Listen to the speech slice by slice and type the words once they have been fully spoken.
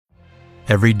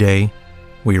Every day,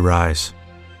 we rise,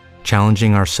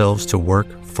 challenging ourselves to work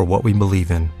for what we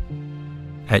believe in.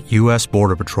 At U.S.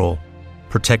 Border Patrol,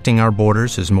 protecting our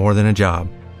borders is more than a job.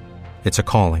 It's a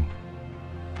calling.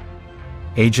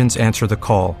 Agents answer the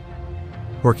call,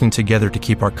 working together to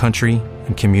keep our country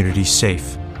and communities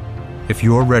safe. If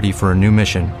you are ready for a new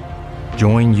mission,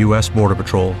 join U.S. Border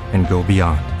Patrol and go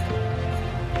beyond.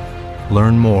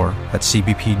 Learn more at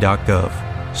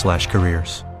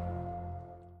cbp.gov/careers.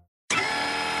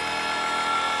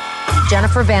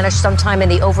 Jennifer vanished sometime in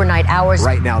the overnight hours.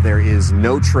 Right now, there is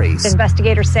no trace.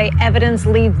 Investigators say evidence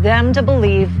leads them to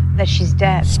believe that she's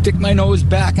dead. Stick my nose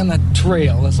back on the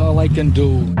trail. That's all I can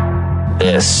do.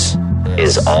 This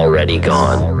is Already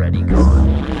Gone. Already Gone.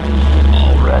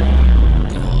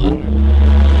 Already Gone.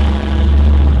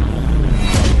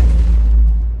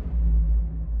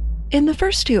 In the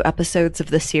first 2 episodes of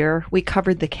this year, we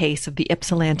covered the case of the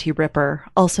Ypsilanti Ripper,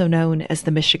 also known as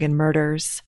the Michigan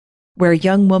Murders, where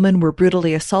young women were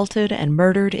brutally assaulted and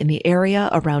murdered in the area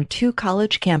around 2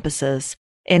 college campuses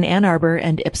in Ann Arbor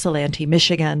and Ypsilanti,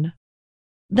 Michigan.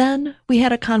 Then we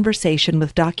had a conversation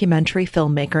with documentary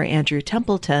filmmaker Andrew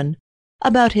Templeton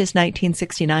about his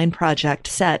 1969 project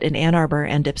set in Ann Arbor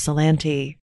and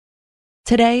Ypsilanti.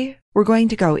 Today, we're going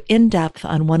to go in-depth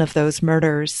on one of those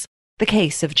murders, the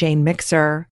case of Jane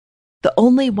Mixer, the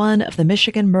only one of the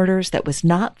Michigan murders that was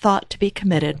not thought to be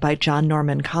committed by John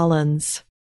Norman Collins.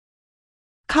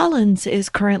 Collins is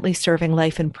currently serving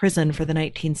life in prison for the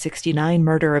 1969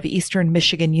 murder of Eastern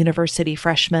Michigan University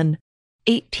freshman,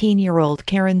 18-year-old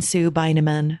Karen Sue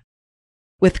Beineman.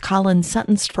 With Collins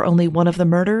sentenced for only one of the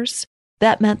murders,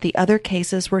 that meant the other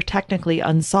cases were technically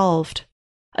unsolved,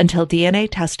 until DNA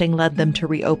testing led them to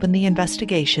reopen the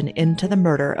investigation into the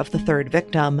murder of the 3rd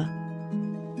victim.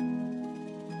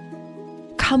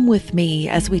 Come with me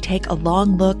as we take a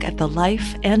long look at the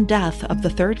life and death of the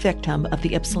 3rd victim of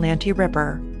the Ypsilanti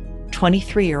Ripper,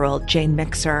 23-year-old Jane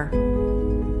Mixer.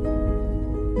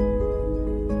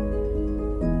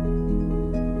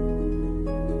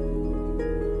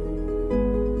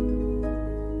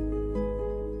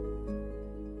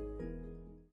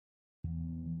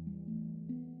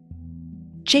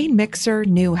 Jane Mixer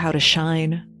knew how to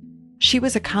shine. She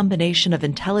was a combination of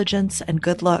intelligence and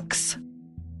good looks.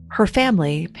 Her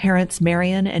family, parents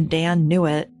Marion and Dan, knew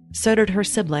it. So did her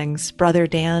siblings, brother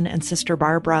Dan and sister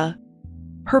Barbara.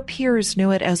 Her peers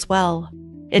knew it as well.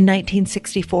 In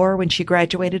 1964, when she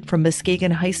graduated from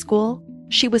Muskegon High School,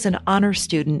 she was an honor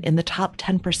student in the top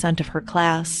 10% of her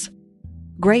class.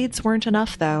 Grades weren't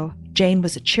enough, though. Jane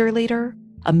was a cheerleader,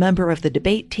 a member of the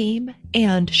debate team,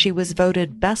 and she was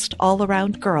voted best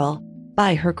all-around girl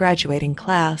by her graduating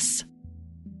class.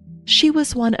 She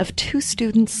was one of 2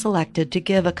 students selected to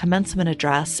give a commencement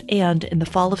address, and in the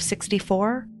fall of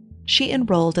 '64, she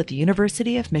enrolled at the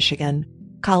University of Michigan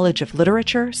College of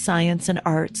Literature, Science, and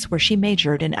Arts, where she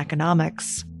majored in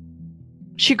economics.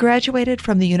 She graduated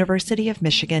from the University of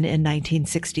Michigan in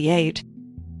 1968.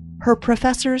 Her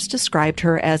professors described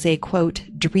her as a, quote,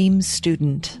 dream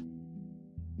student.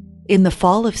 In the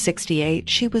fall of '68,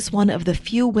 she was one of the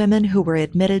few women who were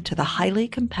admitted to the highly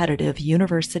competitive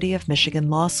University of Michigan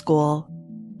Law School.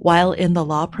 While in the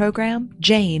law program,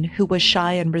 Jane, who was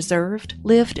shy and reserved,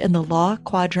 lived in the Law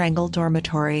Quadrangle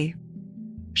dormitory.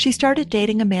 She started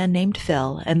dating a man named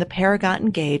Phil, and the pair got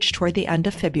engaged toward the end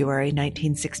of February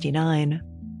 1969.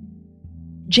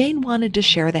 Jane wanted to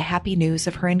share the happy news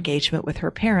of her engagement with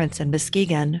her parents in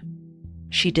Muskegon.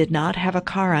 She did not have a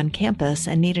car on campus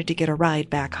and needed to get a ride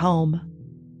back home.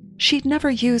 She'd never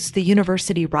used the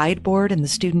university ride board in the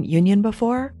student union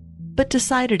before, but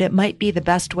decided it might be the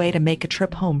best way to make a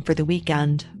trip home for the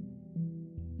weekend.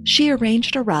 She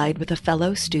arranged a ride with a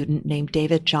fellow student named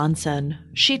David Johnson.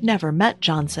 She'd never met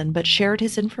Johnson, but shared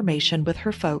his information with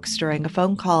her folks during a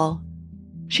phone call.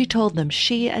 She told them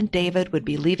she and David would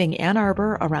be leaving Ann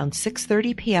Arbor around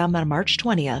 6:30 p.m. on March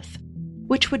 20th,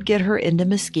 which would get her into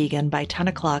Muskegon by 10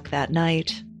 o'clock that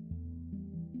night.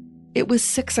 It was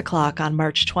 6 o'clock on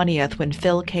March 20th when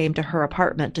Phil came to her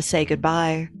apartment to say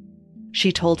goodbye.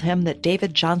 She told him that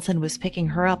David Johnson was picking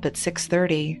her up at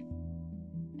 6:30.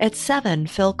 At 7,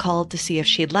 Phil called to see if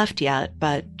she'd left yet,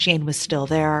 but Jane was still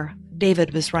there.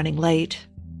 David was running late.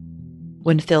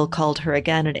 When Phil called her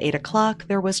again at 8 o'clock,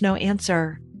 there was no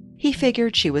answer. He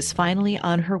figured she was finally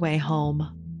on her way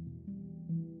home.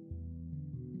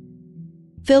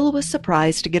 Phil was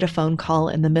surprised to get a phone call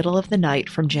in the middle of the night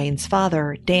from Jane's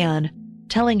father, Dan,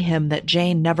 telling him that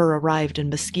Jane never arrived in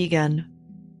Muskegon.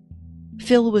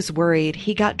 Phil was worried.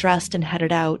 He got dressed and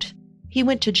headed out. He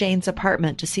went to Jane's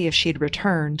apartment to see if she'd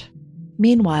returned.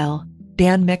 Meanwhile,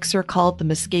 Dan Mixer called the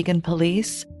Muskegon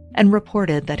police and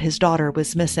reported that his daughter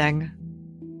was missing.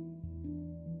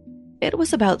 It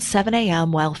was about 7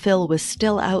 a.m. while Phil was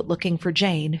still out looking for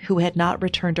Jane, who had not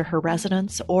returned to her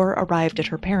residence or arrived at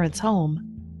her parents' home,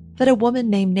 that a woman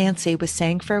named Nancy was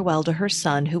saying farewell to her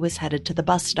son who was headed to the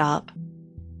bus stop.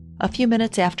 A few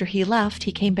minutes after he left,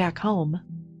 he came back home.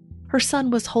 Her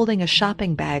son was holding a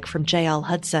shopping bag from J.L.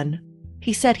 Hudson.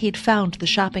 He said he'd found the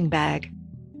shopping bag.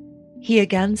 He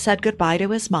again said goodbye to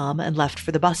his mom and left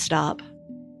for the bus stop.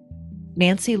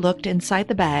 Nancy looked inside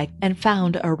the bag and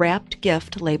found a wrapped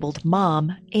gift labeled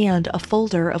Mom and a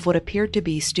folder of what appeared to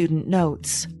be student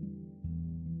notes.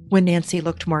 When Nancy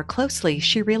looked more closely,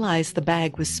 she realized the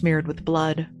bag was smeared with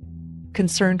blood.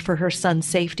 Concerned for her son's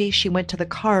safety, she went to the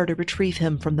car to retrieve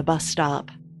him from the bus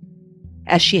stop.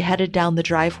 As she headed down the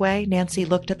driveway, Nancy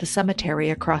looked at the cemetery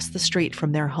across the street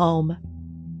from their home.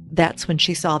 That's when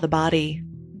she saw the body.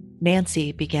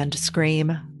 Nancy began to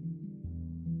scream.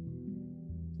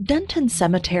 Denton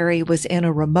Cemetery was in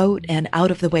a remote and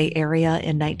out-of-the-way area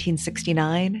in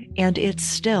 1969, and it's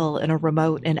still in a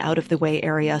remote and out-of-the-way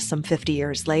area some 50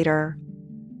 years later.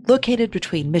 Located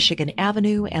between Michigan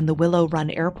Avenue and the Willow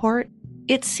Run Airport,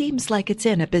 it seems like it's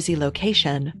in a busy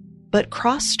location, but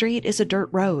Cross Street is a dirt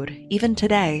road, even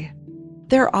today.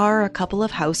 There are a couple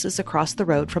of houses across the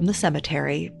road from the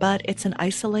cemetery, but it's an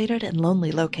isolated and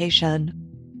lonely location.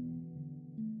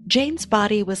 Jane's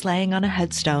body was laying on a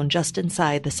headstone just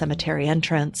inside the cemetery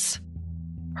entrance.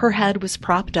 Her head was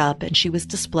propped up and she was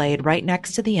displayed right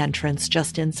next to the entrance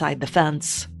just inside the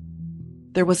fence.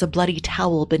 There was a bloody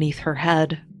towel beneath her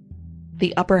head.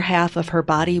 The upper half of her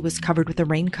body was covered with a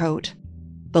raincoat,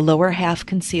 the lower half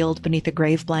concealed beneath a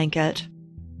grave blanket.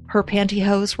 Her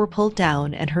pantyhose were pulled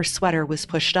down and her sweater was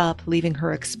pushed up, leaving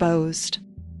her exposed.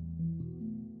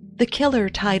 The killer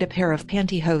tied a pair of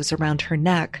pantyhose around her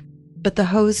neck, but the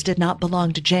hose did not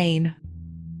belong to Jane.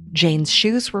 Jane's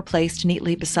shoes were placed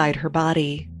neatly beside her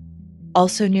body.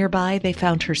 Also nearby, they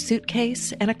found her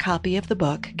suitcase and a copy of the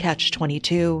book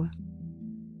Catch-22.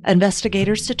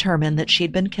 Investigators determined that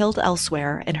she'd been killed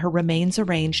elsewhere and her remains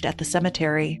arranged at the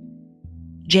cemetery.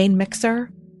 Jane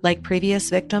Mixer, like previous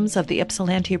victims of the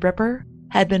Ypsilanti Ripper,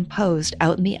 had been posed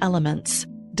out in the elements,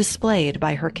 displayed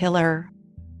by her killer.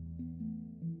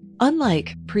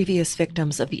 Unlike previous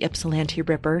victims of the Ypsilanti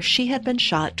Ripper, she had been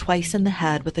shot twice in the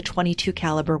head with a .22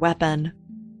 caliber weapon.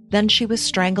 Then she was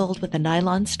strangled with a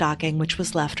nylon stocking which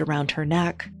was left around her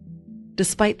neck.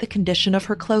 Despite the condition of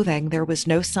her clothing, there was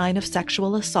no sign of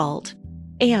sexual assault,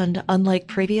 and unlike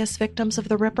previous victims of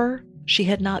the Ripper, she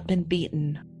had not been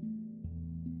beaten.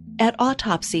 At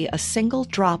autopsy, a single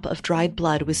drop of dried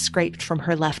blood was scraped from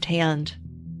her left hand.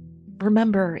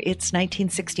 Remember, it's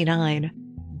 1969.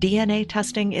 DNA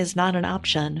testing is not an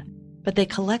option, but they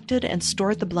collected and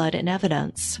stored the blood in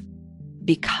evidence.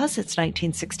 Because it's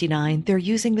 1969, they're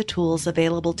using the tools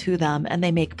available to them, and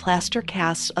they make plaster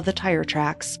casts of the tire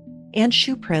tracks and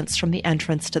shoe prints from the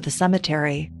entrance to the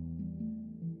cemetery.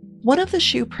 One of the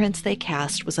shoe prints they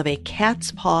cast was of a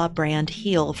cat's paw brand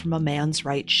heel from a man's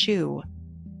right shoe.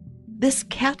 This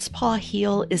cat's paw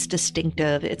heel is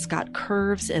distinctive. It's got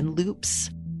curves and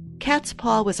loops. Cat's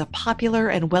Paw was a popular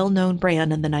and well-known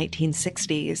brand in the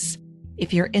 1960s.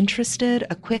 If you're interested,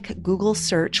 a quick Google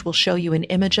search will show you an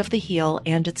image of the heel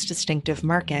and its distinctive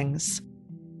markings.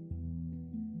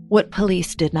 What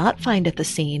police did not find at the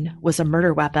scene was a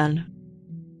murder weapon.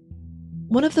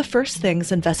 One of the first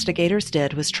things investigators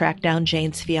did was track down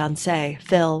Jane's fiancé,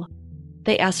 Phil.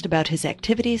 They asked about his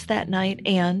activities that night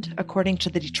and, according to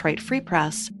the Detroit Free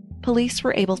Press, police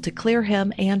were able to clear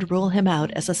him and rule him out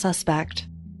as a suspect.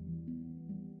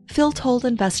 Phil told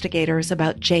investigators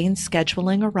about Jane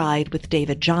scheduling a ride with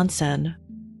David Johnson.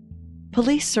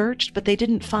 Police searched, but they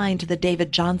didn't find the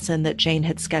David Johnson that Jane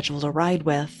had scheduled a ride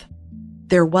with.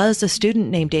 There was a student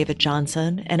named David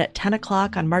Johnson, and at 10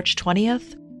 o'clock on March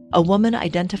 20th, a woman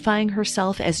identifying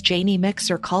herself as Janie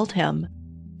Mixer called him,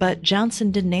 but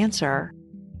Johnson didn't answer.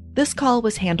 This call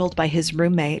was handled by his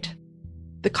roommate.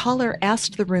 The caller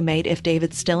asked the roommate if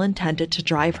David still intended to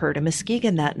drive her to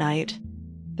Muskegon that night.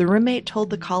 The roommate told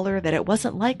the caller that it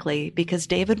wasn't likely because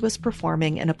David was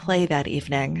performing in a play that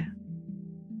evening.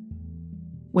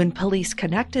 When police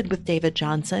connected with David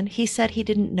Johnson, he said he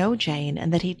didn't know Jane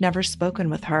and that he'd never spoken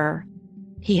with her.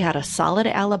 He had a solid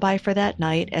alibi for that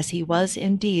night, as he was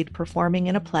indeed performing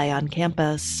in a play on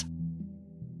campus.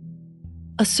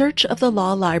 A search of the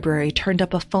law library turned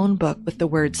up a phone book with the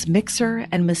words Mixer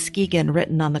and Muskegon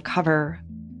written on the cover.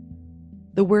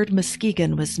 The word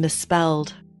Muskegon was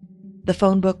misspelled. The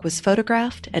phone book was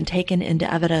photographed and taken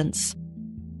into evidence.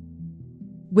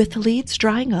 With leads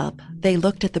drying up, they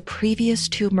looked at the previous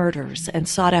two murders and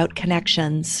sought out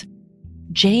connections.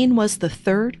 Jane was the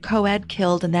third co-ed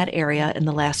killed in that area in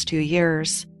the last 2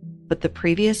 years. but the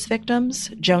previous victims,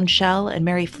 Joan Schell and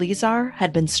Mary Fleazar,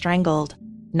 had been strangled,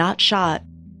 not shot.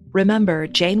 Remember,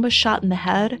 Jane was shot in the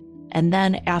head, and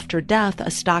then after death, a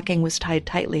stocking was tied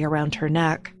tightly around her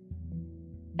neck.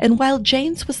 And while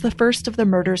Jane's was the first of the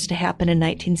murders to happen in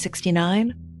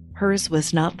 1969, hers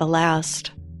was not the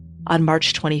last. On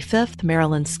March 25th,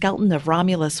 Marilyn Skelton of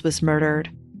Romulus was murdered.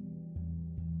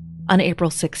 On April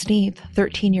 16th,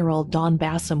 13-year-old Dawn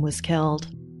Bassam was killed.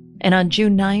 And on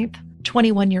June 9th,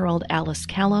 21-year-old Alice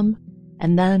Callum,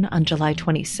 and then on July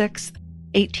 26th,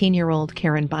 18-year-old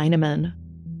Karen Beineman.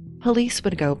 Police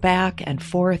would go back and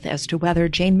forth as to whether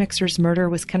Jane Mixer's murder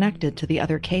was connected to the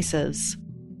other cases.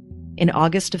 In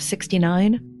August of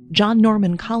 '69, John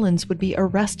Norman Collins would be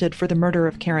arrested for the murder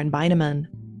of Karen Beineman.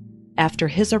 After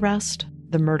his arrest,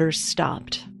 the murders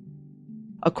stopped.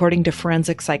 According to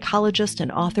forensic psychologist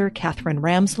and author Catherine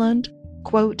Ramsland,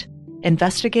 quote,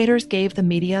 investigators gave the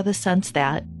media the sense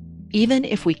that, even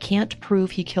if we can't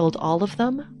prove he killed all of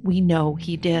them, we know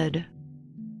he did.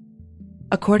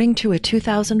 According to a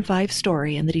 2005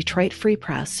 story in the Detroit Free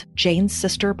Press, Jane's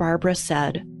sister Barbara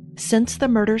said, since the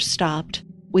murders stopped,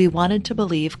 we wanted to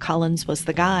believe Collins was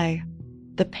the guy.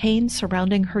 The pain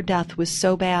surrounding her death was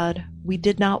so bad, we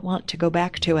did not want to go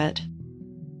back to it.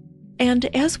 And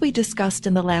as we discussed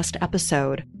in the last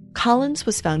episode, Collins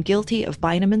was found guilty of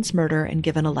Beineman's murder and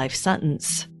given a life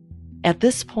sentence. At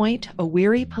this point, a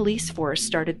weary police force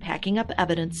started packing up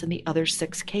evidence in the other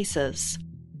 6 cases.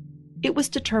 It was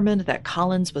determined that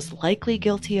Collins was likely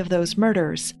guilty of those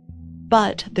murders,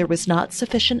 but there was not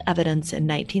sufficient evidence in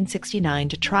 1969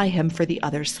 to try him for the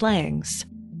other slayings.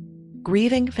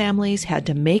 Grieving families had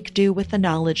to make do with the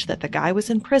knowledge that the guy was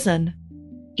in prison,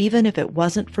 even if it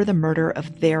wasn't for the murder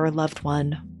of their loved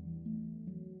one.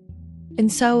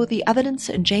 And so the evidence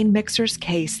in Jane Mixer's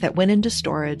case that went into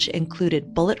storage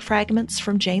included bullet fragments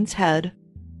from Jane's head,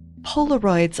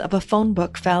 Polaroids of a phone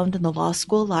book found in the law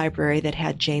school library that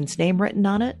had Jane's name written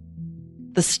on it,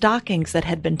 the stockings that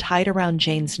had been tied around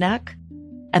Jane's neck,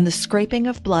 and the scraping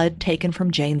of blood taken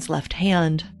from Jane's left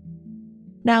hand.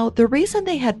 Now, the reason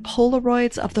they had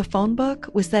Polaroids of the phone book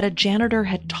was that a janitor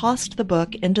had tossed the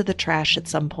book into the trash at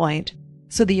some point,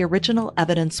 so the original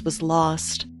evidence was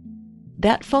lost.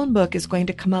 That phone book is going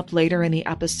to come up later in the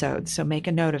episode, so make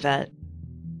a note of it.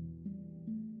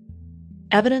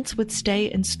 Evidence would stay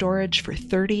in storage for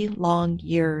 30 long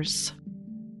years.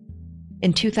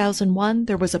 In 2001,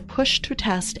 there was a push to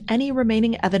test any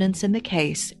remaining evidence in the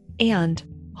case and,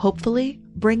 hopefully,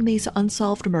 bring these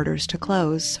unsolved murders to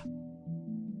close.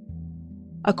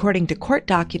 According to court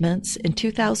documents, in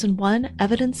 2001,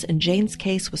 evidence in Jane's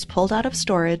case was pulled out of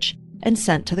storage and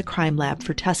sent to the crime lab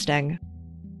for testing.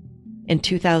 In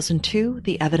 2002,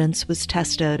 the evidence was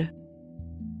tested.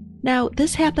 Now,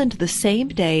 this happened the same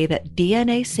day that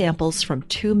DNA samples from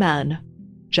 2 men,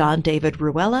 John David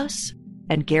Ruelas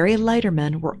and Gary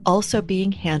Leiterman, were also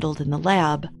being handled in the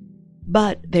lab,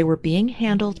 but they were being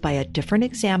handled by a different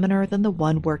examiner than the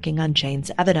one working on Jane's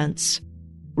evidence.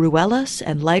 Ruelas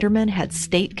and Leiterman had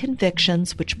state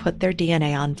convictions which put their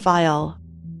DNA on file.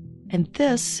 And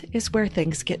this is where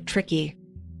things get tricky.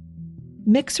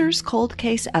 Mixer's cold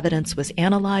case evidence was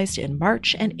analyzed in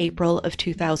March and April of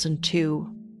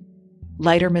 2002.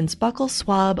 Leiterman's buccal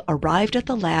swab arrived at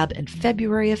the lab in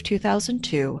February of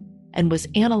 2002 and was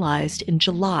analyzed in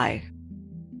July.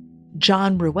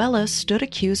 John Ruelas stood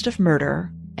accused of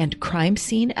murder, and crime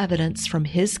scene evidence from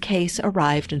his case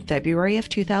arrived in February of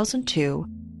 2002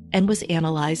 and was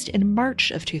analyzed in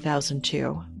March of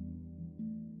 2002.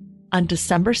 On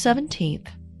December 17,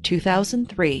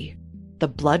 2003, the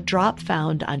blood drop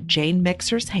found on Jane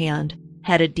Mixer's hand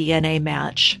had a DNA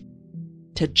match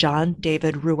to John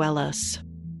David Ruelas.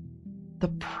 The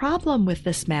problem with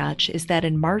this match is that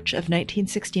in March of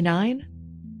 1969,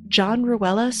 John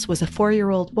Ruelas was a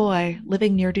 4-year-old boy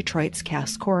living near Detroit's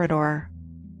Cass Corridor.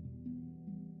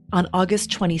 On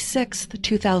August 26,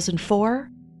 2004,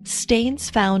 stains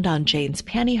found on Jane's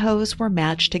pantyhose were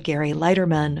matched to Gary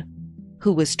Leiterman,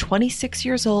 who was 26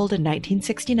 years old in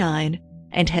 1969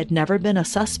 and had never been a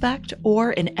suspect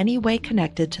or in any way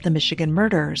connected to the Michigan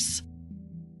murders.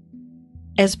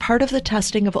 As part of the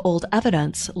testing of old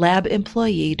evidence, lab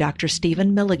employee Dr.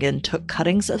 Stephen Milligan took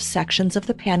cuttings of sections of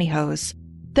the pantyhose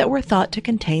that were thought to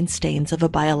contain stains of a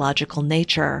biological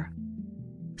nature.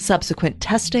 Subsequent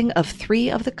testing of 3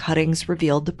 of the cuttings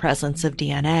revealed the presence of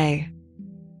DNA.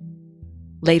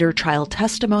 Later trial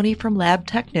testimony from lab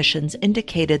technicians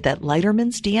indicated that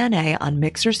Leiterman's DNA on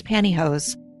Mixer's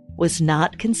pantyhose was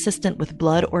not consistent with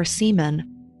blood or semen,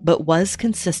 but was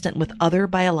consistent with other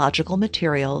biological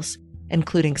materials,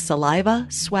 including saliva,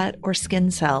 sweat, or skin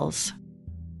cells.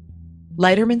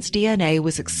 Leiterman's DNA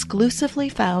was exclusively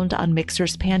found on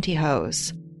Mixer's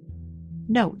pantyhose.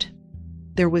 Note,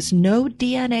 there was no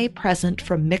DNA present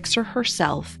from Mixer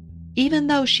herself, even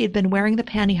though she had been wearing the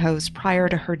pantyhose prior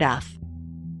to her death.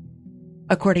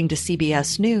 According to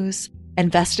CBS News,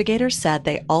 investigators said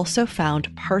they also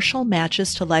found partial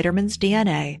matches to Leiterman's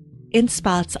DNA in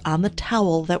spots on the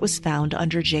towel that was found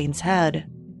under Jane's head.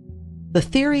 The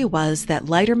theory was that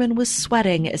Leiterman was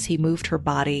sweating as he moved her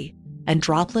body, and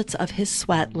droplets of his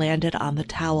sweat landed on the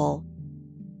towel.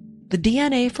 The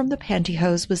DNA from the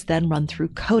pantyhose was then run through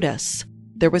CODIS.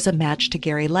 There was a match to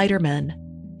Gary Leiterman.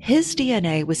 His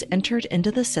DNA was entered into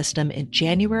the system in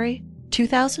January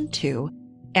 2002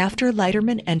 after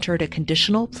Leiterman entered a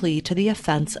conditional plea to the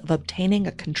offense of obtaining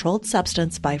a controlled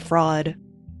substance by fraud.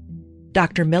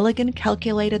 Dr. Milligan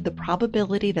calculated the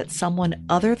probability that someone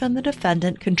other than the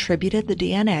defendant contributed the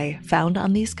DNA found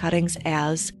on these cuttings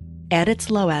as, at its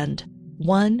low end,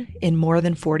 1 in more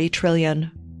than 40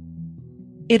 trillion.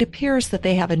 It appears that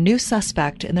they have a new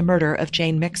suspect in the murder of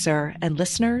Jane Mixer, and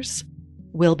listeners,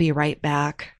 we'll be right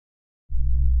back.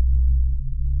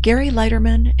 Gary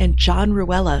Leiterman and John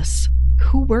Ruelas,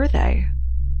 who were they?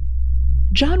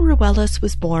 John Ruelas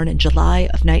was born in July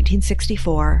of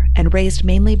 1964 and raised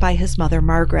mainly by his mother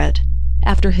Margaret,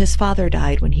 after his father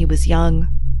died when he was young.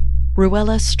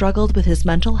 Ruelas struggled with his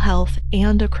mental health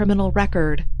and a criminal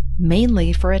record,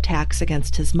 mainly for attacks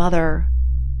against his mother.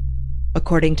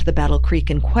 According to the Battle Creek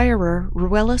Enquirer,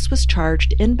 Ruelas was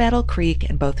charged in Battle Creek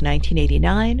in both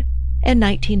 1989 and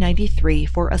 1993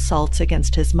 for assaults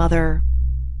against his mother.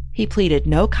 He pleaded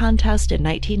no contest in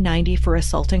 1990 for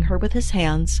assaulting her with his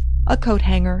hands, a coat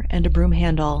hanger, and a broom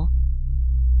handle.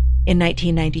 In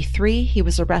 1993, he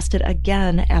was arrested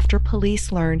again after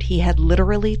police learned he had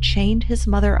literally chained his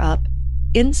mother up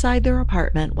inside their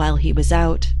apartment while he was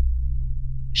out.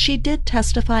 She did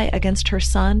testify against her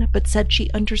son, but said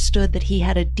she understood that he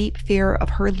had a deep fear of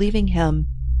her leaving him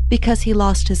because he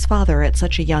lost his father at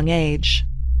such a young age.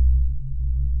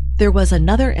 There was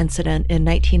another incident in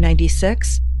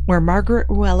 1996 where Margaret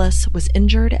Ruelas was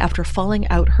injured after falling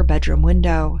out her bedroom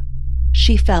window.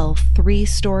 She fell 3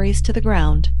 stories to the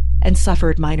ground and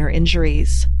suffered minor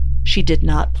injuries. She did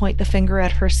not point the finger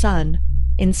at her son,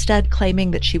 instead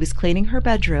claiming that she was cleaning her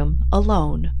bedroom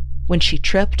alone when she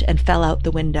tripped and fell out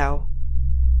the window.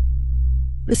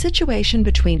 The situation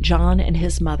between John and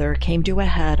his mother came to a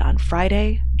head on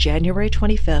Friday, January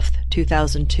 25,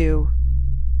 2002.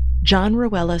 John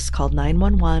Ruelas called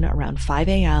 911 around 5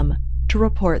 a.m. to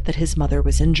report that his mother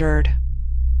was injured.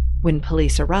 When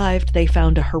police arrived, they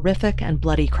found a horrific and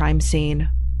bloody crime scene.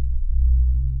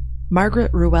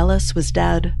 Margaret Ruelas was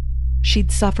dead.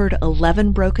 She'd suffered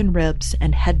 11 broken ribs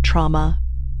and head trauma.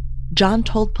 John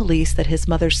told police that his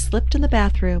mother slipped in the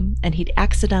bathroom and he'd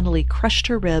accidentally crushed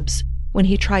her ribs when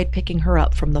he tried picking her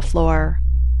up from the floor.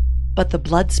 But the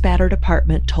blood-spattered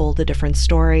apartment told a different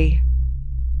story.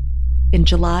 In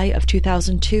July of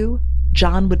 2002,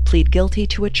 John would plead guilty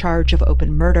to a charge of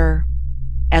open murder.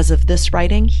 As of this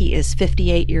writing, he is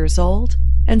 58 years old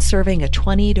and serving a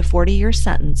 20 to 40-year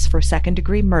sentence for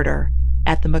second-degree murder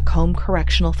at the Macomb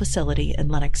Correctional Facility in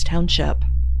Lenox Township.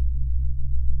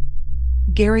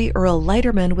 Gary Earl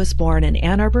Leiterman was born in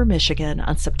Ann Arbor, Michigan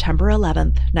on September 11,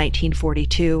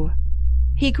 1942.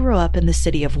 He grew up in the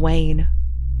city of Wayne.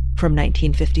 From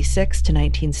 1956 to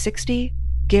 1960,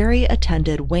 Gary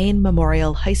attended Wayne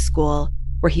Memorial High School,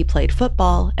 where he played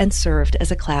football and served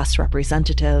as a class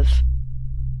representative.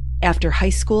 After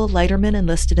high school, Leiterman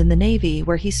enlisted in the Navy,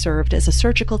 where he served as a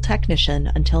surgical technician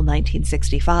until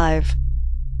 1965.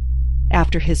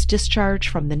 After his discharge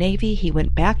from the Navy, he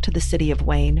went back to the city of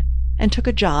Wayne and took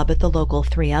a job at the local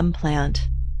 3M plant.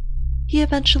 He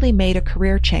eventually made a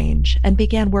career change and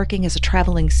began working as a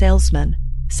traveling salesman,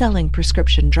 selling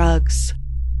prescription drugs.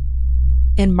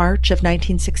 In March of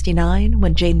 1969,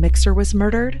 when Jane Mixer was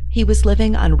murdered, he was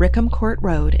living on Rickham Court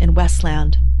Road in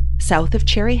Westland, south of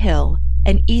Cherry Hill,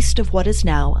 and east of what is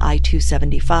now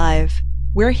I-275.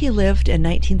 Where he lived in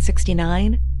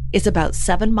 1969 is about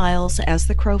 7 miles as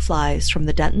the crow flies from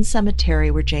the Denton Cemetery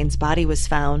where Jane's body was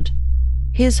found.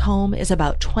 His home is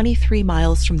about 23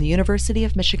 miles from the University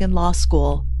of Michigan Law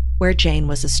School, where Jane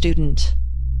was a student.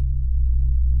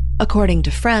 According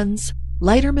to friends,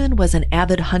 Leiterman was an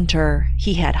avid hunter.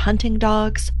 He had hunting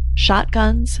dogs,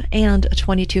 shotguns, and a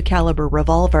 .22 caliber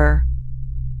revolver.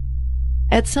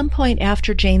 At some point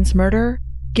after Jane's murder,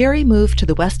 Gary moved to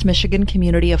the West Michigan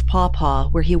community of Paw Paw,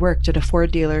 where he worked at a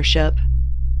Ford dealership.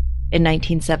 In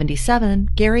 1977,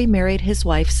 Gary married his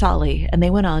wife Solly, and they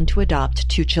went on to adopt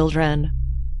 2 children.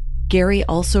 Gary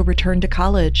also returned to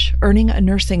college, earning a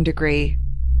nursing degree.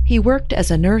 He worked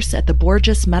as a nurse at the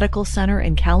Borges Medical Center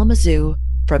in Kalamazoo,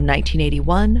 from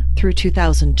 1981 through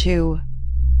 2002.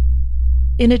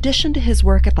 In addition to his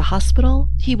work at the hospital,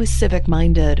 he was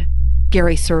civic-minded.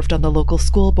 Gary served on the local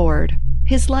school board.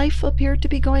 His life appeared to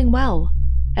be going well,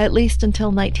 at least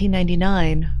until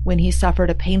 1999, when he suffered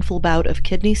a painful bout of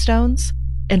kidney stones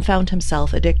and found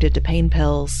himself addicted to pain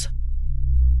pills.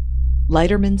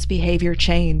 Leiterman's behavior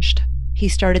changed. He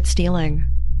started stealing,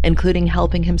 including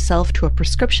helping himself to a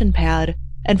prescription pad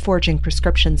and forging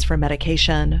prescriptions for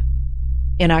medication.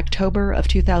 In October of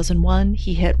 2001,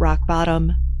 he hit rock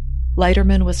bottom.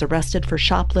 Leiterman was arrested for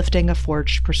shoplifting a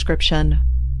forged prescription.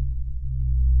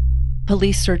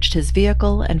 Police searched his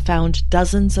vehicle and found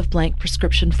dozens of blank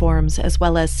prescription forms as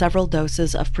well as several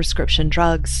doses of prescription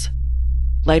drugs.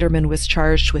 Leiterman was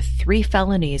charged with 3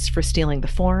 felonies for stealing the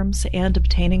forms and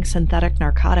obtaining synthetic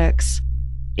narcotics.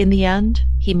 In the end,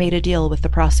 he made a deal with the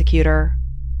prosecutor.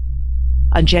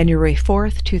 On January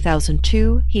 4th,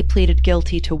 2002, he pleaded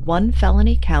guilty to 1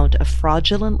 felony count of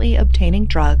fraudulently obtaining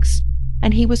drugs,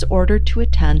 and he was ordered to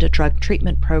attend a drug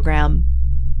treatment program.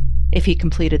 If he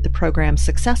completed the program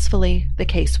successfully, the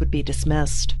case would be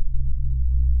dismissed.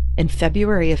 In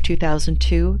February of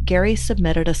 2002, Gary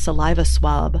submitted a saliva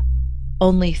swab.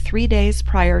 Only 3 days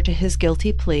prior to his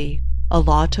guilty plea, a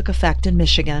law took effect in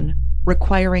Michigan,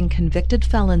 requiring convicted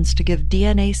felons to give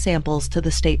DNA samples to the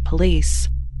state police.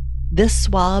 This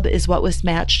swab is what was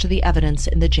matched to the evidence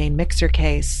in the Jane Mixer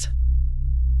case.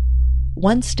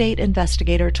 One state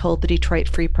investigator told the Detroit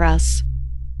Free Press,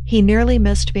 "He nearly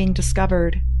missed being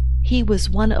discovered. He was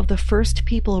one of the first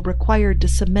people required to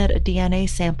submit a DNA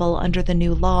sample under the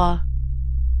new law."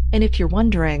 And if you're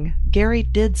wondering, Gary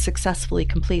did successfully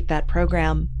complete that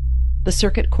program. The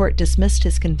circuit court dismissed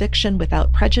his conviction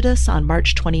without prejudice on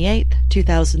March 28,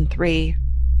 2003.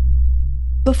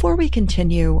 Before we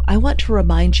continue, I want to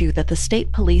remind you that the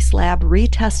state police lab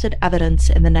retested evidence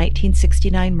in the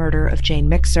 1969 murder of Jane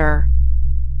Mixer.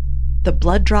 The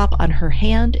blood drop on her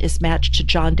hand is matched to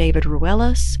John David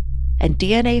Ruelas, and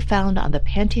DNA found on the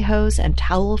pantyhose and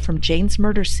towel from Jane's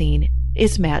murder scene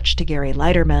is matched to Gary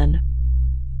Leiterman.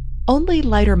 Only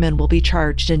Leiterman will be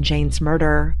charged in Jane's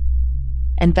murder.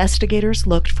 Investigators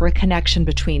looked for a connection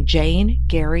between Jane,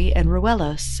 Gary, and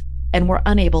Ruelas, and were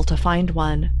unable to find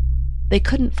one. They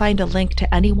couldn't find a link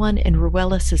to anyone in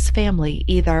Ruelas' family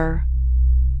either.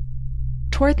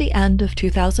 Toward the end of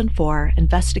 2004,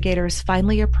 investigators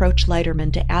finally approach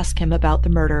Leiterman to ask him about the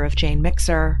murder of Jane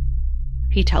Mixer.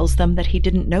 He tells them that he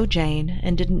didn't know Jane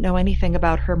and didn't know anything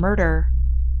about her murder.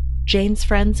 Jane's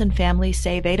friends and family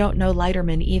say they don't know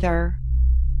Leiterman either.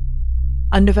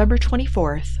 On November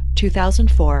 24th,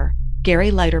 2004,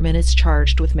 Gary Leiterman is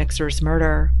charged with Mixer's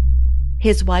murder.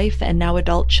 His wife and now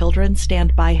adult children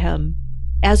stand by him,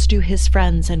 as do his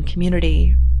friends and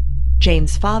community.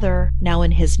 Jane's father, now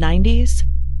in his 90s,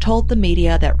 told the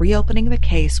media that reopening the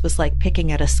case was like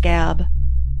picking at a scab.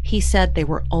 He said they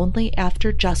were only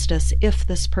after justice if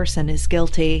this person is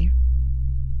guilty.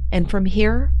 And from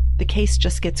here, the case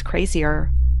just gets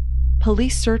crazier.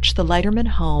 Police search the Leiterman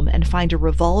home and find a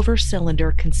revolver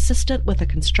cylinder consistent with the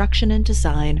construction and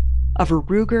design of a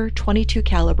Ruger .22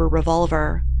 caliber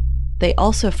revolver. They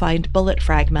also find bullet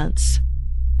fragments.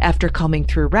 After combing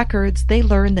through records, they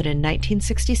learn that in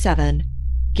 1967,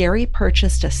 Gary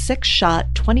purchased a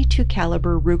 6-shot .22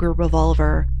 caliber Ruger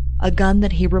revolver, a gun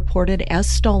that he reported as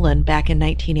stolen back in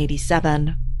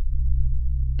 1987.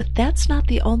 But that's not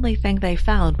the only thing they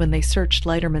found when they searched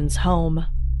Leiterman's home.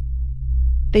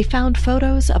 They found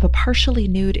photos of a partially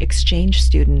nude exchange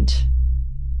student.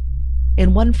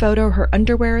 In one photo, her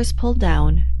underwear is pulled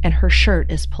down and her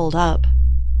shirt is pulled up.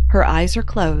 Her eyes are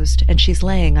closed and she's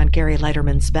laying on Gary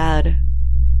Leiterman's bed.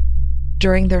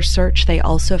 During their search, they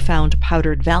also found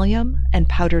powdered Valium and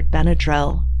powdered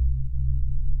Benadryl.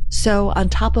 So, on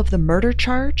top of the murder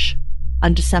charge,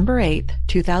 on December 8,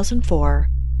 2004,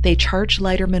 they charged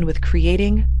Leiterman with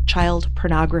creating child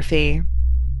pornography.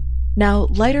 Now,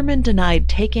 Leiterman denied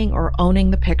taking or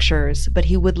owning the pictures, but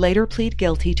he would later plead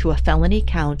guilty to a felony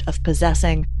count of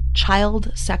possessing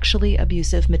child sexually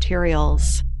abusive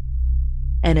materials.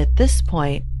 And at this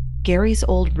point, Gary's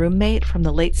old roommate from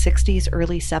the late 60s,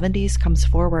 early 70s comes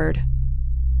forward.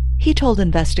 He told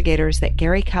investigators that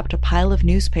Gary kept a pile of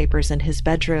newspapers in his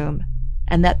bedroom,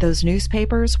 and that those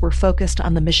newspapers were focused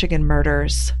on the Michigan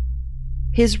murders.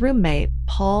 His roommate,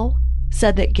 Paul,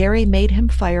 said that Gary made him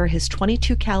fire his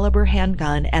 .22 caliber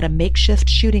handgun at a makeshift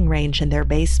shooting range in their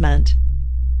basement.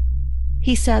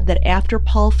 He said that after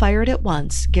Paul fired it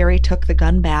once, Gary took the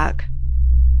gun back.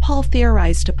 Paul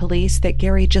theorized to police that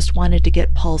Gary just wanted to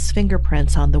get Paul's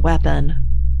fingerprints on the weapon.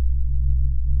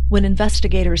 When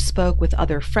investigators spoke with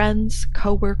other friends,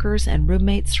 co-workers, and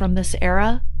roommates from this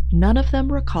era, none of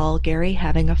them recall Gary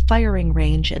having a firing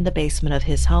range in the basement of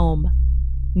his home,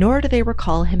 nor do they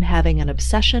recall him having an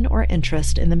obsession or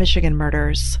interest in the Michigan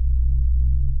murders.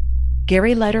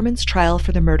 Gary Leiterman's trial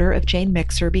for the murder of Jane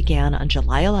Mixer began on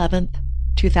July 11,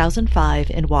 2005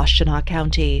 in Washtenaw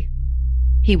County.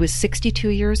 He was 62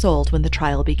 years old when the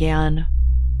trial began.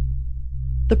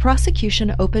 The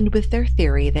prosecution opened with their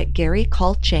theory that Gary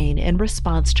called Jane in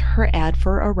response to her ad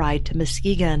for a ride to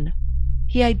Muskegon.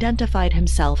 He identified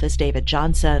himself as David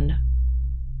Johnson.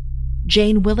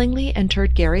 Jane willingly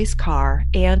entered Gary's car,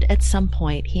 and at some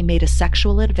point he made a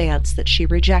sexual advance that she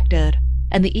rejected,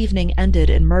 and the evening ended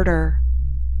in murder.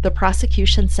 The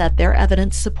prosecution said their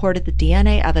evidence supported the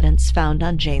DNA evidence found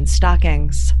on Jane's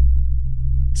stockings.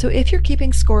 So if you're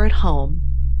keeping score at home,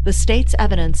 the state's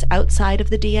evidence outside of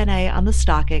the DNA on the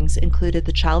stockings included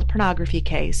the child pornography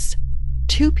case,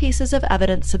 2 pieces of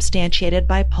evidence substantiated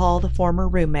by Paul, the former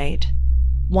roommate,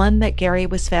 1 that Gary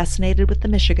was fascinated with the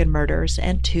Michigan murders,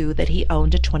 and 2 that he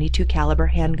owned a .22 caliber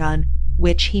handgun,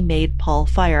 which he made Paul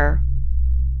fire.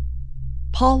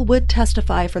 Paul would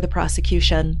testify for the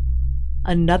prosecution.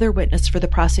 Another witness for the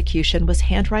prosecution was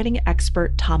handwriting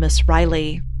expert Thomas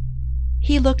Riley.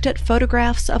 He looked at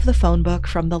photographs of the phone book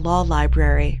from the law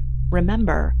library.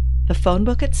 Remember, the phone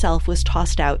book itself was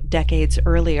tossed out decades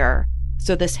earlier,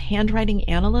 so this handwriting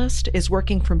analyst is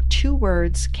working from 2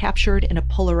 words captured in a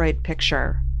Polaroid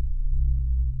picture.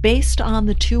 Based on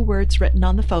the 2 words written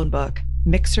on the phone book,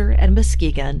 Mixer and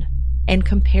Muskegon, and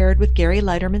compared with Gary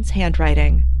Leiterman's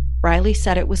handwriting, Riley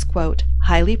said it was, quote,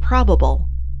 highly probable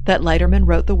that Leiterman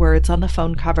wrote the words on the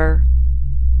phone cover.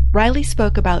 Riley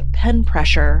spoke about pen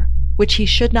pressure, which he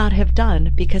should not have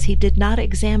done because he did not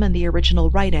examine the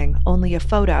original writing, only a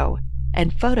photo,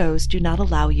 and photos do not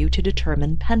allow you to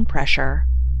determine pen pressure.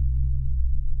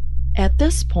 At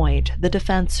this point, the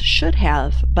defense should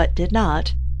have, but did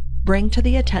not, bring to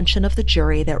the attention of the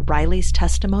jury that Riley's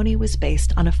testimony was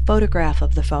based on a photograph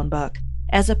of the phone book,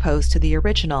 as opposed to the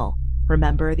original.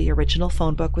 Remember, the original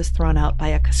phone book was thrown out by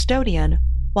a custodian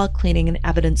while cleaning an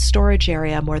evidence storage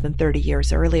area more than 30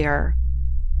 years earlier.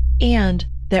 And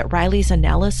that Riley's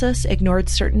analysis ignored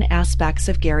certain aspects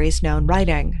of Gary's known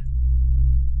writing.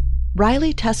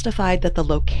 Riley testified that the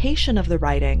location of the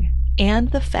writing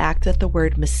and the fact that the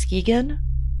word Muskegon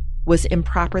was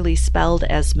improperly spelled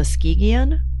as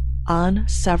Muskegon on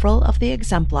several of the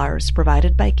exemplars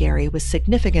provided by Gary was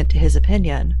significant to his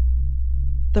opinion.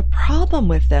 The problem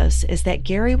with this is that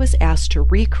Gary was asked to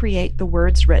recreate the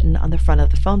words written on the front of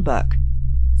the phone book.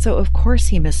 So of course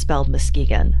he misspelled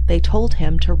Muskegon. They told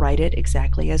him to write it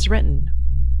exactly as written.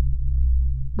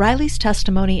 Riley's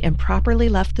testimony improperly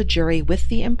left the jury with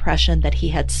the impression that he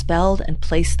had spelled and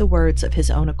placed the words of his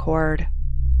own accord.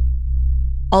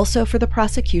 Also for the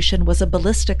prosecution was a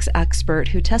ballistics expert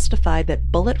who testified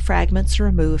that bullet fragments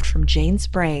removed from Jane's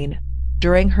brain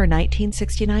during her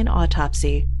 1969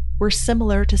 autopsy were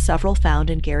similar to several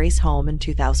found in Gary's home in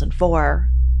 2004.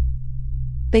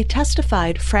 They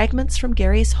testified fragments from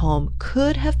Gary's home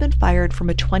could have been fired from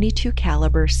a .22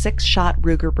 caliber 6-shot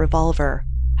Ruger revolver.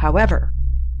 However,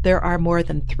 there are more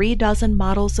than 36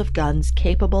 models of guns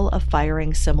capable of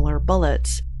firing similar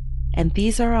bullets, and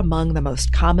these are among the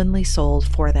most commonly sold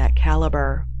for that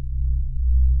caliber.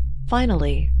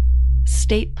 Finally,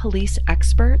 state police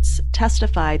experts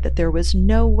testified that there was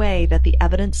no way that the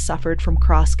evidence suffered from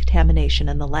cross-contamination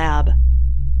in the lab.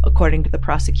 According to the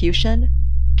prosecution,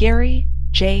 Gary,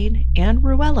 Jane, and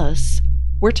Ruelas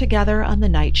were together on the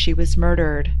night she was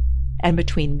murdered, and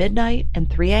between midnight and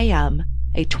 3 a.m.,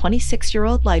 a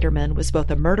 26-year-old Leiterman was both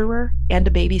a murderer and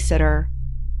a babysitter.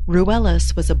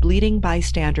 Ruelas was a bleeding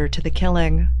bystander to the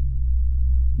killing.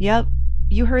 Yep,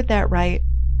 you heard that right.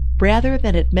 Rather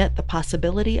than admit the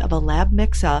possibility of a lab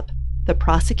mix-up, the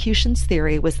prosecution's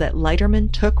theory was that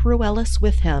Leiterman took Ruelas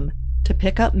with him to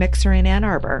pick up Mixer in Ann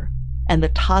Arbor, and the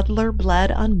toddler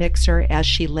bled on Mixer as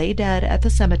she lay dead at the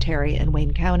cemetery in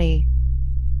Wayne County.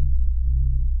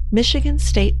 Michigan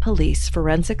State Police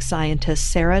forensic scientist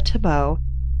Sarah Thibault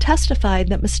testified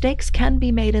that mistakes can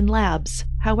be made in labs.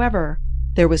 However,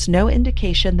 there was no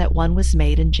indication that one was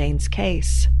made in Jane's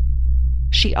case.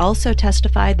 She also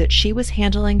testified that she was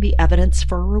handling the evidence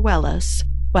for Ruelas,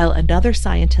 while another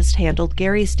scientist handled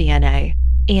Gary's DNA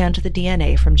and the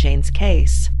DNA from Jane's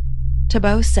case.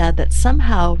 Thibault said that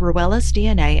somehow Ruelas'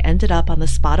 DNA ended up on the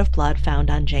spot of blood found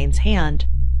on Jane's hand.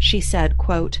 She said,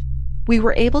 quote, "We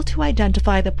were able to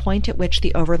identify the point at which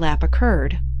the overlap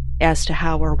occurred. As to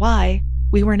how or why,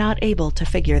 we were not able to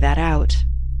figure that out."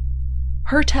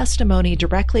 Her testimony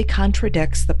directly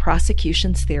contradicts the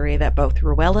prosecution's theory that both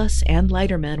Ruelas and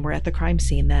Leiterman were at the crime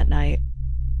scene that night.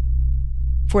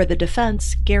 For the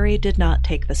defense, Gary did not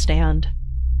take the stand.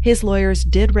 His lawyers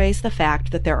did raise the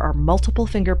fact that there are multiple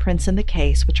fingerprints in the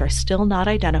case which are still not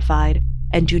identified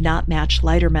and do not match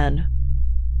Leiterman.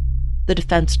 The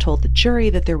defense told the jury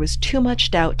that there was too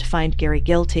much doubt to find Gary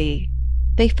guilty.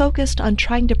 They focused on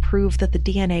trying to prove that the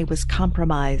DNA was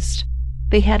compromised.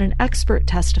 They had an expert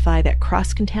testify that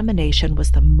cross-contamination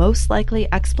was the most likely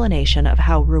explanation of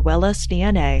how Ruela's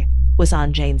DNA was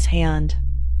on Jane's hand.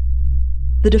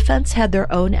 The defense had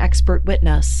their own expert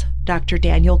witness, Dr.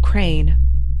 Daniel Crane.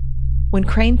 When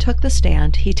Crane took the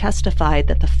stand, he testified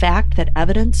that the fact that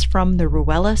evidence from the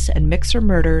Ruelas and Mixer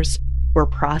murders were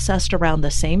processed around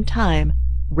the same time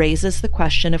raises the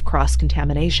question of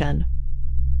cross-contamination.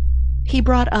 He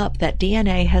brought up that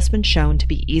DNA has been shown to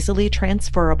be easily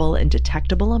transferable in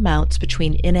detectable amounts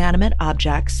between inanimate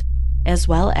objects as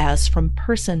well as from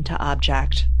person to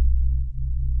object.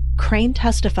 Crane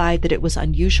testified that it was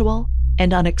unusual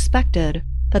and unexpected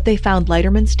that they found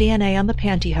Leiterman's DNA on the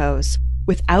pantyhose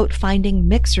without finding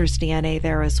Mixer's DNA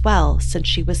there as well, since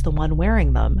she was the one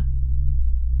wearing them.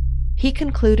 He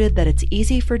concluded that it's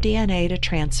easy for DNA to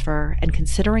transfer, and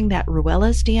considering that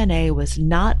Ruela's DNA was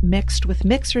not mixed with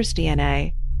Mixer's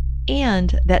DNA,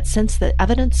 and that since the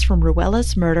evidence from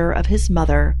Ruela's murder of his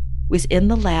mother was in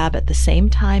the lab at the same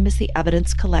time as the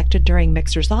evidence collected during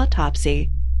Mixer's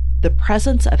autopsy, the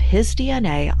presence of his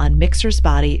DNA on Mixer's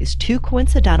body is too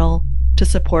coincidental to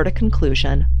support a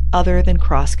conclusion other than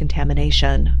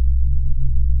cross-contamination.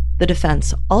 The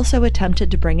defense also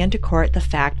attempted to bring into court the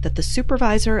fact that the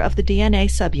supervisor of the DNA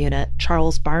subunit,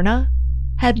 Charles Barna,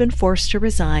 had been forced to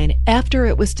resign after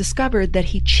it was discovered that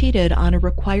he cheated on a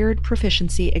required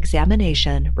proficiency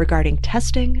examination regarding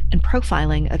testing and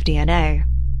profiling of DNA.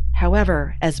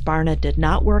 However, as Barna did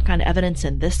not work on evidence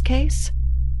in this case,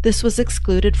 this was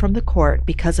excluded from the court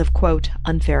because of, quote,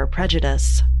 unfair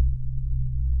prejudice.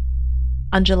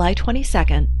 On July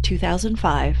 22,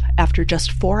 2005, after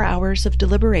just 4 hours of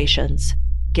deliberations,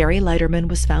 Gary Leiterman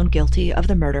was found guilty of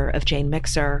the murder of Jane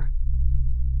Mixer.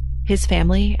 His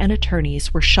family and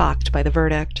attorneys were shocked by the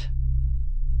verdict.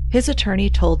 His attorney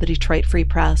told the Detroit Free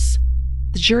Press,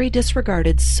 "The jury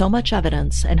disregarded so much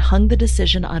evidence and hung the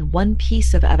decision on one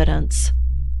piece of evidence.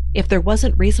 If there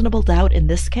wasn't reasonable doubt in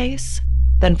this case,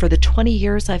 then for the 20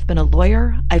 years I've been a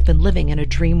lawyer, I've been living in a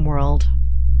dream world."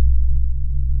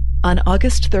 On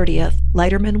August 30th,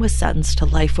 Leiterman was sentenced to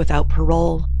life without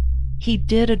parole. He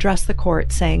did address the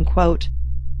court saying, quote,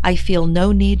 "I feel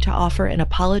no need to offer an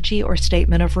apology or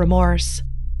statement of remorse.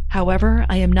 However,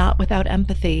 I am not without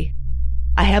empathy.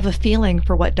 I have a feeling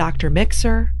for what Dr.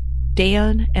 Mixer,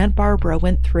 Dan, and Barbara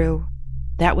went through.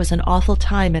 That was an awful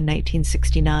time in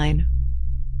 1969.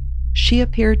 She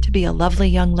appeared to be a lovely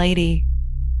young lady.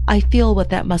 I feel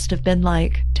what that must have been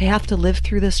like, to have to live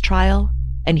through this trial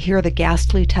and hear the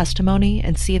ghastly testimony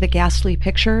and see the ghastly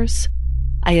pictures.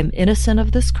 I am innocent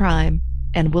of this crime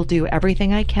and will do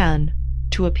everything I can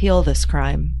to appeal this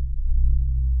crime."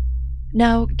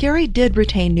 Now, Gary did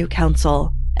retain new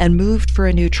counsel and moved for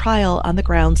a new trial on the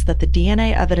grounds that the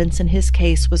DNA evidence in his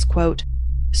case was, quote,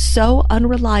 so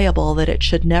unreliable that it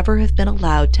should never have been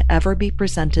allowed to ever be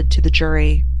presented to the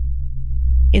jury.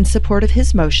 In support of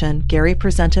his motion, Gary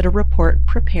presented a report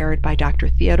prepared by Dr.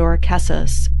 Theodore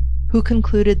Kessis, who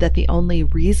concluded that the only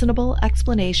reasonable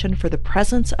explanation for the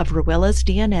presence of Ruela's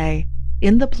DNA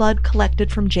in the blood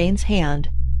collected from Jane's hand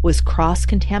was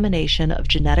cross-contamination of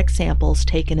genetic samples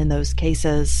taken in those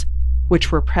cases,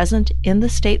 which were present in the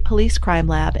state police crime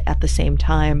lab at the same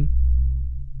time.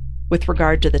 With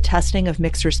regard to the testing of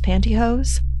Mixer's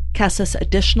pantyhose, Kessis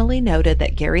additionally noted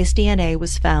that Gary's DNA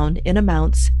was found in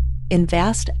amounts in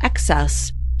vast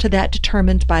excess to that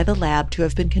determined by the lab to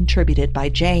have been contributed by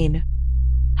Jane.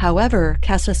 However,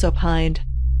 Kessis opined,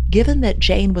 given that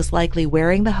Jane was likely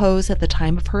wearing the hose at the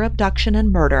time of her abduction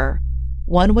and murder,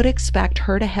 one would expect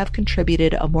her to have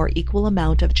contributed a more equal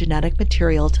amount of genetic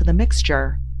material to the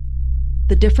mixture.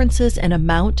 The differences in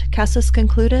amount, Kessis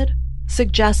concluded,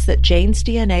 suggests that Jane's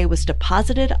DNA was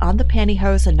deposited on the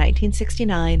pantyhose in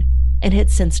 1969 and had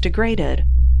since degraded,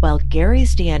 while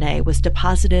Gary's DNA was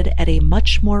deposited at a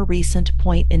much more recent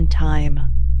point in time.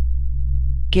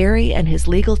 Gary and his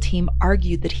legal team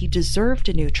argued that he deserved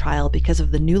a new trial because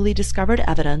of the newly discovered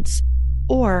evidence,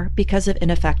 or because of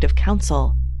ineffective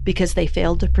counsel, because they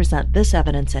failed to present this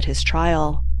evidence at his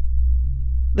trial.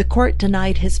 The court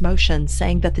denied his motion,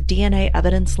 saying that the DNA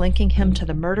evidence linking him to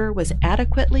the murder was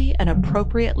adequately and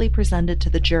appropriately presented to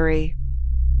the jury.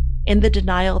 In the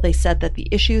denial, they said that the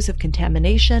issues of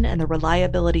contamination and the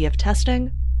reliability of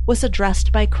testing was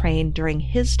addressed by Crane during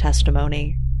his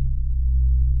testimony.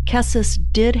 Kessis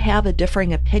did have a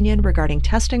differing opinion regarding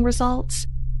testing results,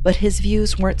 but his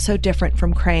views weren't so different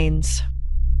from Crane's.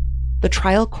 The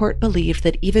trial court believed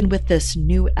that even with this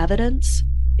new evidence,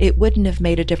 it wouldn't have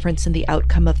made a difference in the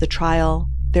outcome of the trial.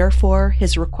 Therefore,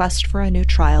 his request for a new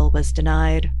trial was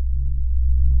denied.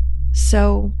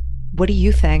 So, what do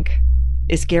you think?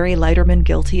 Is Gary Leiterman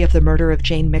guilty of the murder of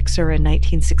Jane Mixer in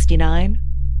 1969?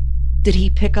 Did he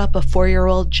pick up a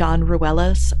 4-year-old John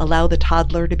Ruelas, allow the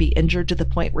toddler to be injured to the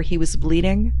point where he was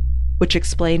bleeding, which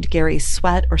explained Gary's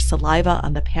sweat or saliva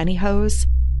on the pantyhose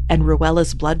and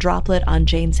Ruelas' blood droplet on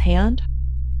Jane's hand?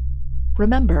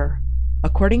 Remember,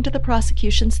 according to the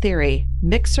prosecution's theory,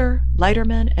 Mixer,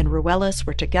 Leiterman, and Ruelas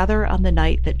were together on the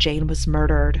night that Jane was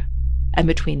murdered. And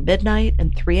between midnight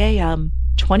and 3 a.m.,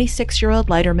 26-year-old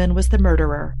Leiterman was the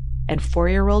murderer, and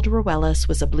 4-year-old Ruelas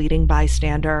was a bleeding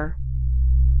bystander.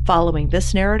 Following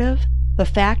this narrative, the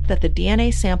fact that the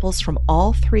DNA samples from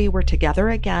all three were together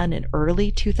again in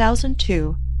early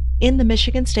 2002 in the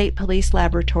Michigan State Police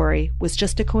Laboratory was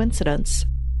just a coincidence.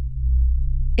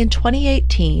 In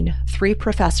 2018, 3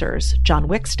 professors, John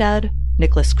Wickstead,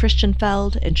 Nicholas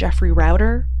Christianfeld, and Jeffrey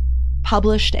Rauter,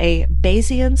 published a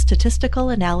Bayesian statistical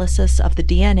analysis of the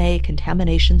DNA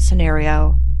contamination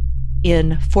scenario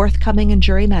in Forthcoming in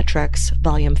Jury Metrics,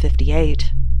 Volume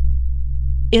 58.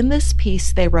 In this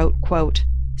piece, they wrote, quote,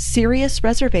 "Serious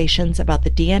reservations about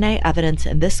the DNA evidence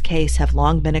in this case have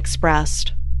long been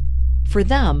expressed. For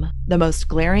them, the most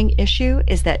glaring issue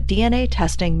is that DNA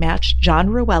testing matched John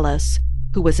Ruelas,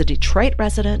 who was a Detroit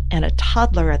resident and a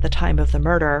toddler at the time of the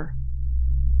murder.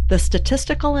 The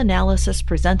statistical analysis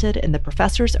presented in the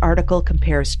professor's article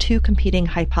compares 2 competing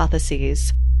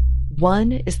hypotheses.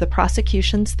 One is the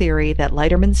prosecution's theory that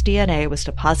Leiterman's DNA was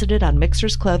deposited on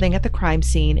Mixer's clothing at the crime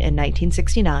scene in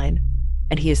 1969,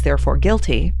 and he is therefore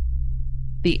guilty.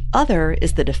 The other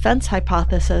is the defense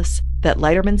hypothesis that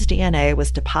Leiterman's DNA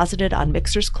was deposited on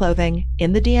Mixer's clothing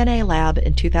in the DNA lab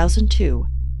in 2002,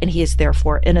 and he is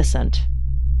therefore innocent.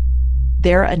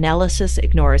 Their analysis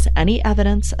ignores any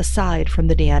evidence aside from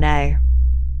the DNA.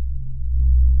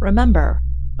 Remember,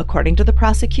 according to the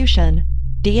prosecution,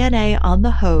 DNA on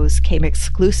the hose came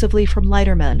exclusively from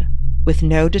Leiterman, with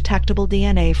no detectable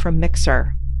DNA from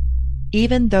Mixer,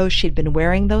 even though she'd been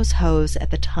wearing those hose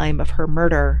at the time of her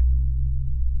murder.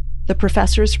 The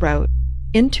professors wrote,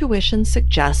 "Intuition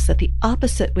suggests that the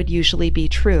opposite would usually be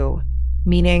true,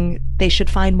 meaning they should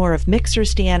find more of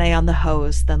Mixer's DNA on the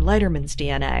hose than Leiterman's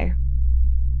DNA.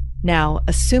 Now,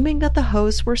 assuming that the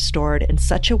hose were stored in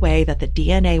such a way that the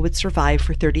DNA would survive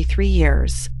for 33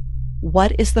 years,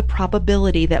 what is the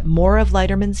probability that more of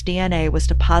Leiterman's DNA was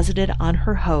deposited on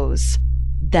her hose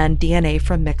than DNA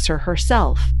from Mixer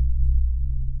herself?"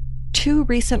 2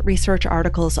 recent research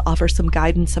articles offer some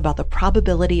guidance about the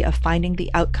probability of finding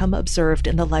the outcome observed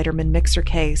in the Leiterman-Mixer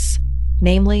case,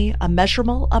 namely a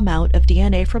measurable amount of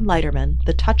DNA from Leiterman,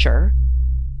 the toucher,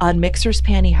 on Mixer's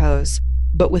pantyhose,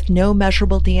 but with no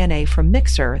measurable DNA from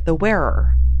Mixer, the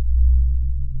wearer.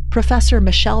 Professor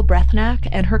Michelle Brethnack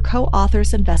and her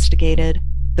co-authors investigated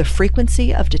the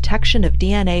frequency of detection of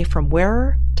DNA from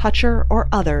wearer, toucher, or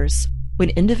others when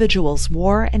individuals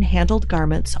wore and handled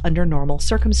garments under normal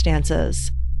circumstances,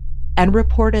 and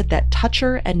reported that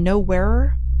toucher and no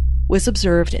wearer was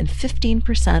observed in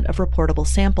 15% of reportable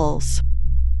samples.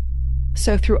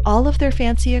 So through all of their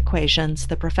fancy equations,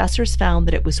 the professors found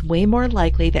that it was way more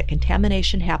likely that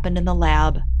contamination happened in the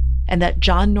lab and that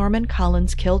John Norman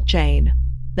Collins killed Jane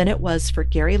than it was for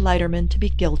Gary Leiterman to be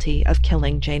guilty of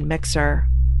killing Jane Mixer.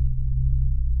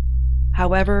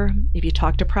 However, if you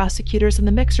talk to prosecutors in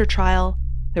the Mixer trial,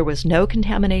 there was no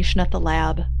contamination at the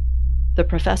lab. The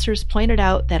professors pointed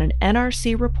out that an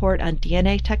NRC report on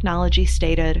DNA technology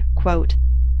stated, quote,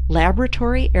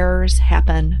 "Laboratory errors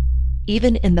happen,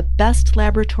 even in the best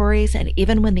laboratories and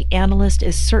even when the analyst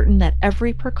is certain that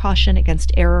every precaution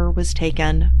against error was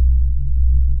taken."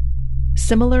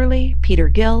 Similarly, Peter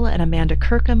Gill and Amanda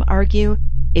Kirkham argue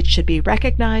it should be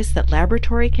recognized that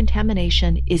laboratory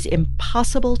contamination is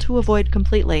impossible to avoid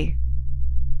completely,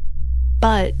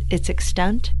 but its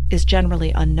extent is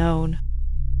generally unknown.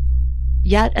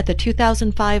 Yet at the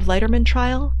 2005 Leiterman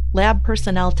trial, lab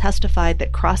personnel testified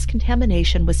that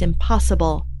cross-contamination was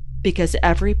impossible because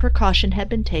every precaution had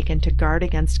been taken to guard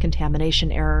against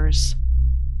contamination errors.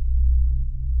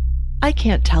 I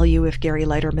can't tell you if Gary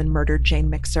Leiterman murdered Jane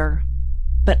Mixer,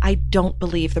 but I don't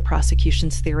believe the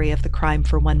prosecution's theory of the crime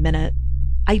for 1 minute.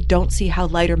 I don't see how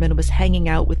Leiterman was hanging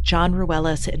out with John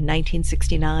Ruelas in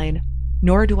 1969,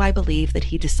 nor do I believe that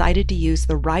he decided to use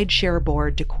the rideshare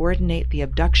board to coordinate the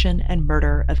abduction and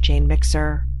murder of Jane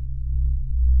Mixer.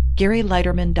 Gary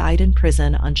Leiterman died in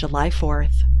prison on July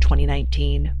 4th,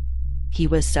 2019. He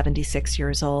was 76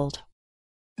 years old.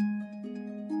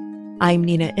 I'm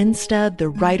Nina Instead, the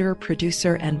writer,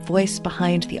 producer, and voice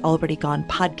behind the Already Gone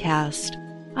podcast.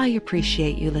 I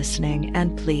appreciate you listening,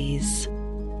 and please,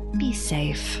 be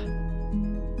safe.